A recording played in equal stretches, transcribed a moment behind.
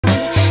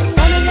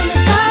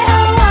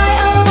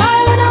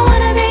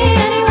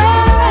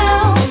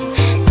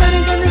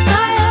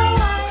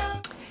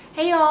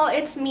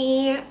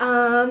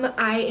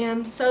I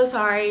am so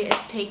sorry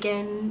it's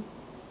taken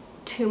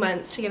 2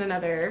 months to get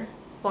another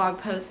vlog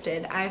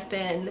posted. I've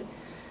been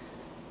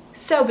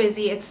so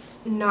busy, it's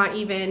not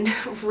even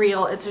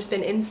real. It's just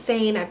been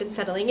insane. I've been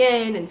settling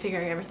in and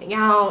figuring everything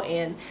out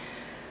and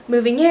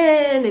moving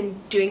in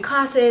and doing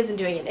classes and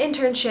doing an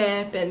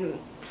internship, and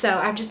so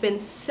I've just been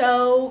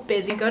so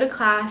busy. I go to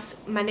class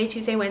Monday,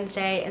 Tuesday,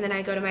 Wednesday, and then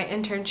I go to my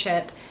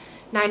internship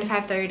 9 to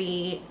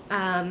 5:30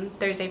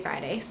 Thursday,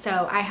 Friday.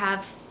 So I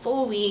have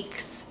full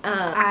weeks.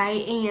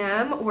 I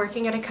am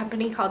working at a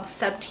company called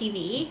Sub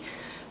TV,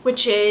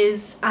 which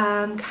is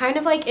kind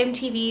of like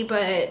MTV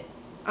but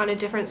on a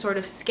different sort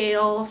of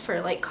scale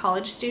for like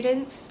college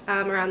students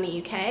around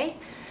the UK.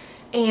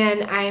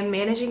 And I am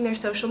managing their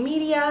social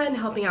media and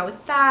helping out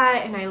with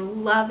that, and I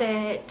love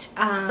it.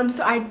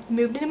 So I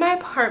moved into my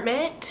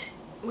apartment,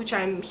 which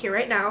I'm here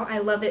right now. I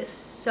love it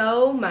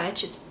so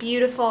much. It's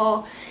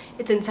beautiful.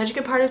 It's in such a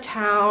good part of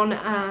town.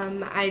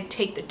 I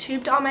take the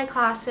tube to all my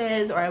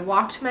classes, or I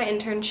walk to my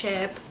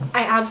internship.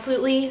 I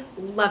absolutely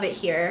love it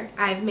here.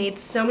 I've made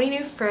so many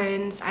new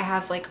friends. I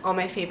have like all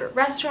my favorite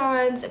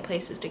restaurants and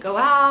places to go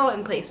out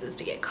and places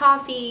to get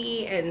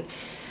coffee, and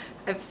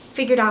I've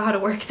figured out how to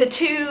work the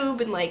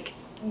tube and like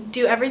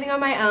do everything on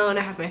my own.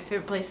 I have my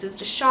favorite places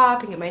to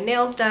shop and get my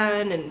nails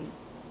done, and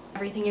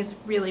everything is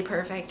really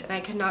perfect, and I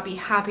could not be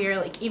happier.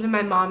 Like even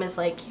my mom is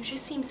like, you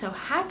just seem so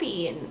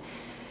happy and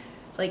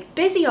like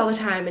busy all the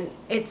time, and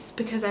it's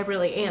because I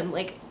really am.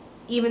 Like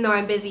even though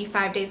I'm busy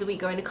 5 days a week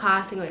going to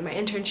class and going to my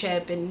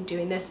internship and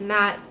doing this and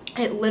that,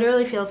 it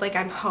literally feels like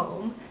I'm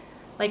home.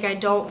 Like I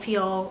don't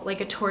feel like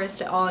a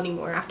tourist at all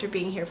anymore after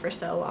being here for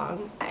so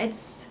long.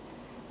 It's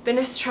been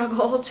a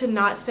struggle to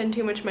not spend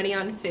too much money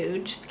on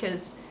food just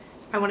because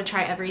I want to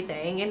try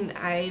everything, and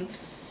I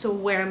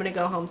swear I'm going to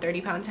go home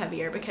 30 pounds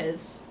heavier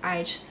because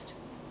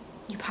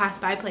you pass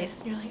by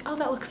places and you're like, oh,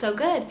 that looks so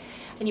good,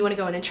 and you want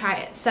to go in and try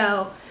it.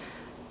 So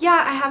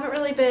yeah, I haven't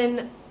really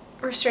been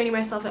restraining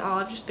myself at all.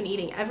 I've just been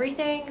eating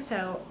everything,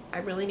 so I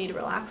really need to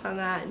relax on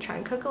that and try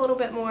and cook a little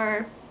bit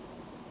more.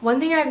 One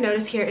thing I've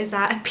noticed here is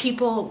that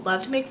people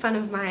love to make fun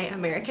of my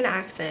American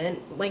accent.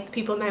 Like the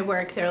people at my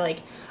work, they're like,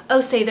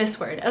 oh, say this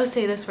word, oh,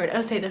 say this word,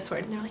 oh, say this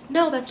word. And they're like,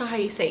 no, that's not how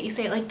you say it. You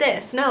say it like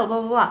this. No,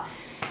 blah, blah, blah.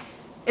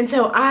 And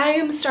so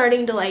I'm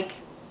starting to like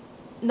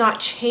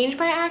not change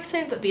my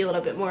accent, but be a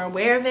little bit more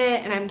aware of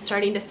it. And I'm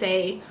starting to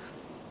say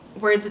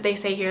words that they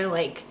say here,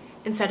 like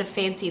instead of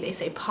fancy, they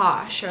say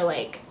posh, or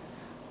like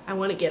I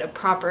want to get a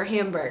proper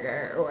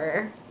hamburger,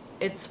 or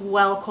it's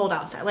well cold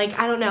outside. Like,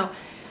 I don't know.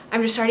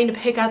 I'm just starting to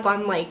pick up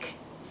on like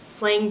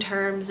slang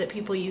terms that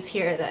people use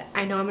here that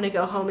I know I'm going to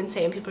go home and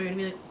say, and people are going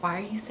to be like, why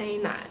are you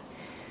saying that?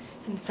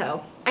 And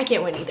so I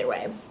can't win either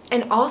way.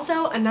 And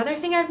also another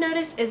thing I've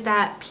noticed is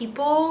that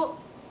people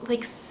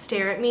like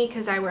stare at me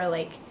because I wear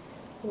like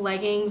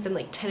leggings and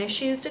like tennis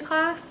shoes to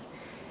class.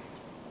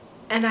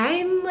 And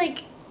I'm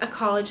like a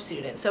college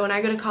student, so when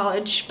I go to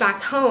college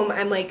back home,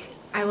 I'm like,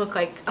 I look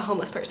like a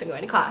homeless person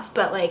going to class.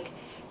 But like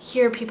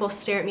here people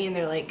stare at me and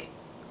they're like,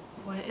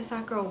 what is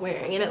that girl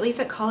wearing? And at least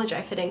at college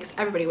I fit in because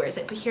everybody wears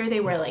it, but here they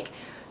wear like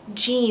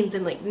jeans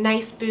and like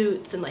nice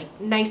boots and like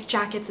nice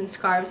jackets and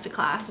scarves to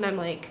class, and I'm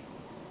like,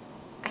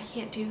 I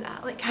can't do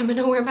that. Like I'm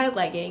gonna wear my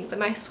leggings and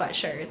my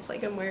sweatshirts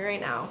like I'm wearing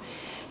right now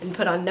and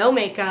put on no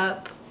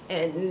makeup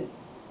and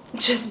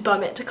just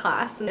bum it to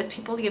class. And as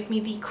people give me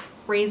the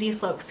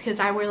craziest looks because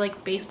I wear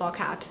like baseball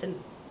caps,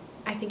 and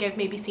I think I've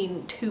maybe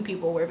seen 2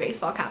 people wear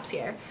baseball caps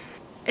here.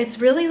 It's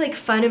really like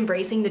fun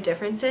embracing the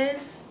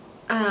differences,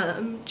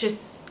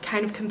 just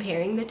kind of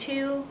comparing the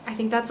two. I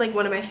think that's like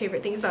one of my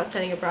favorite things about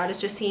studying abroad,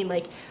 is just seeing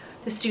like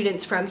the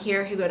students from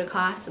here who go to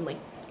class and like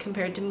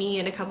compared to me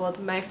and a couple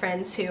of my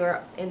friends who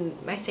are in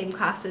my same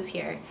classes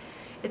here.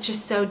 It's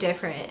just so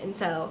different, and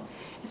so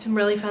it's been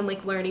really fun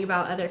like learning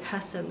about other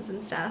customs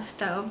and stuff.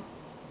 So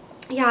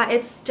yeah,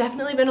 it's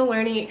definitely been a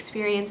learning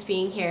experience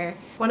being here.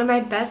 One of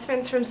my best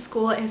friends from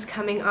school is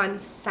coming on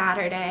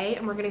Saturday,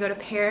 and we're gonna go to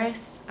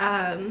Paris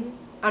on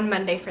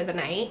Monday for the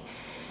night.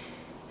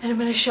 And I'm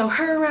gonna show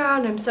her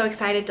around. I'm so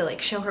excited to like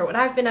show her what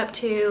I've been up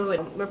to.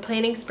 And we're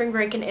planning spring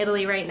break in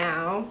Italy right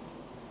now.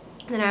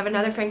 And then I have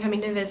another friend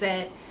coming to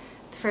visit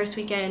the first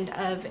week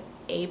of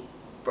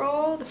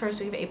April.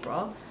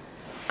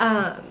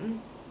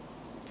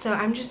 So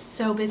I'm just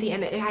so busy,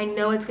 and I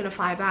know it's gonna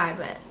fly by,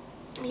 but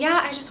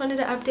yeah, I just wanted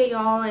to update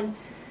y'all and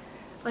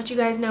let you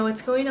guys know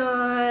what's going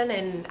on.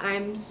 And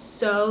I'm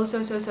so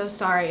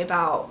sorry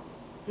about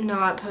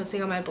not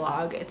posting on my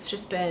blog. It's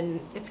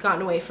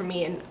gotten away from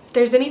me. And if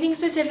there's anything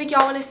specific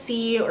y'all want to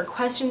see or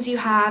questions you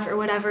have or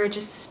whatever,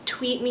 just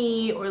tweet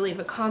me or leave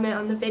a comment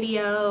on the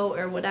video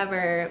or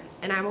whatever,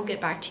 and I will get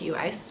back to you.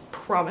 I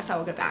promise I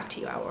will get back to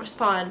you. I will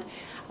respond.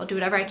 I'll do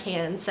whatever I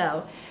can.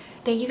 So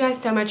thank you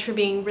guys so much for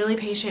being really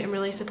patient and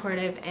really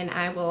supportive, and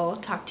I will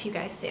talk to you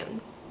guys soon.